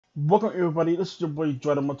Welcome everybody, this is your boy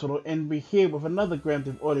Dryder Mataroa, and we're here with another Grand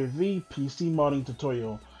Theft Auto V PC modding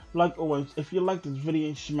tutorial. Like always, if you like this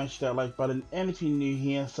video, smash that like button, and if you're new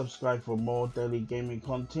here, subscribe for more daily gaming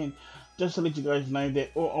content. Just to let you guys know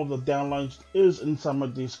that all of the downloads is inside my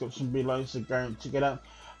description below, so go and check it out.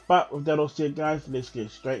 But with that all said guys, let's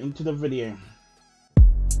get straight into the video.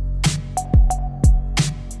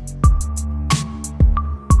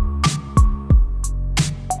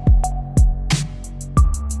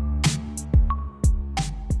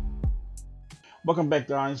 Welcome back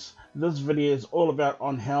guys. This video is all about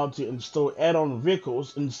on how to install add-on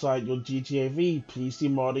vehicles inside your GTAV PC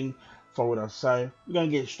modding folder. So we're going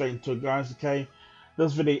to get straight into it guys, okay?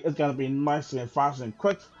 This video is going to be nice and fast and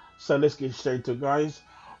quick, so let's get straight to it guys.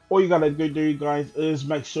 All you got to do guys is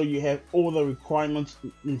make sure you have all the requirements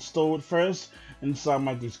installed first inside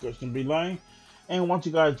my description below. And once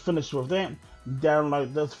you guys finish with that,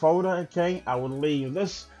 download this folder, okay? I will leave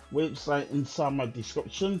this website inside my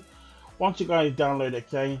description. Once you guys download it,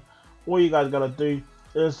 okay, all you guys gotta do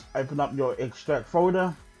is open up your extract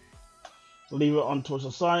folder, leave it on towards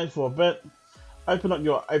the side for a bit, open up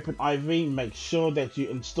your OpenIV, make sure that you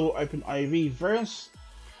install OpenIV first,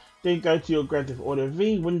 then go to your Grand Theft Auto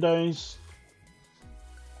V Windows,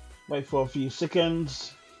 wait for a few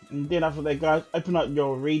seconds, and then after that guys, open up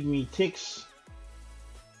your readme text,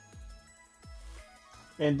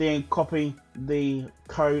 and then copy the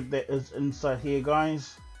code that is inside here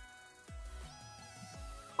guys.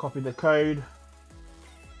 Copy the code,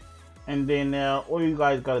 and then now all you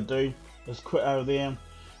guys gotta do is quit over there.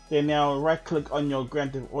 Then now right click on your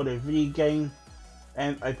Grand Theft Auto V game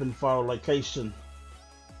and open file location.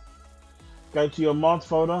 Go to your mod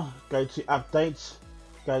folder, go to updates,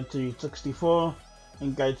 go to 64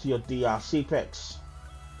 and go to your DRC packs.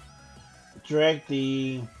 Drag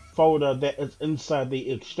the folder that is inside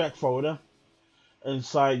the extract folder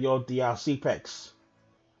inside your DRC packs.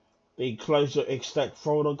 Then close your extract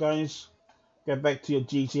folder guys, go back to your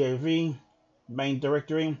GTAV main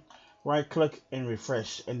directory, right click and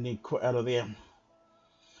refresh, and then quit out of there.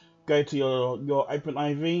 Go to your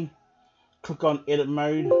OpenIV, click on edit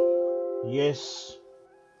mode, yes.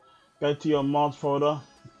 Go to your mod folder,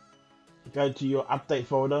 go to your update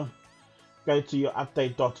folder, go to your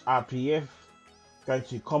update.rpf, go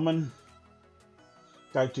to common,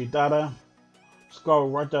 go to data, scroll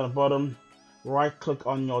right down the bottom, right click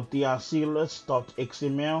on your DRC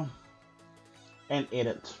list.xml and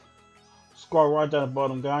edit. Scroll right down the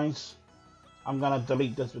bottom guys. I'm gonna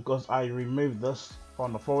delete this because I removed this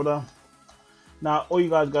from the folder. Now all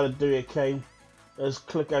you guys gotta do, okay, is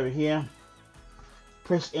click over here,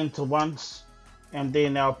 press enter once, and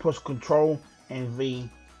then now push Control and V,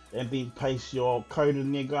 and then paste your code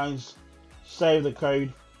in there guys. Save the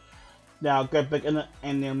code. Now go back in it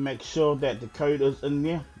and then make sure that the code is in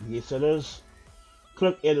there. Yes it is.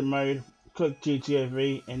 Click edit mode, click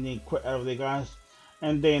GTAV, and then quit over there guys,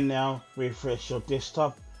 and then now refresh your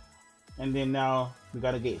desktop, and then now we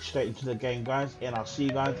gotta get straight into the game guys, and I'll see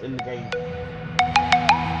you guys in the game.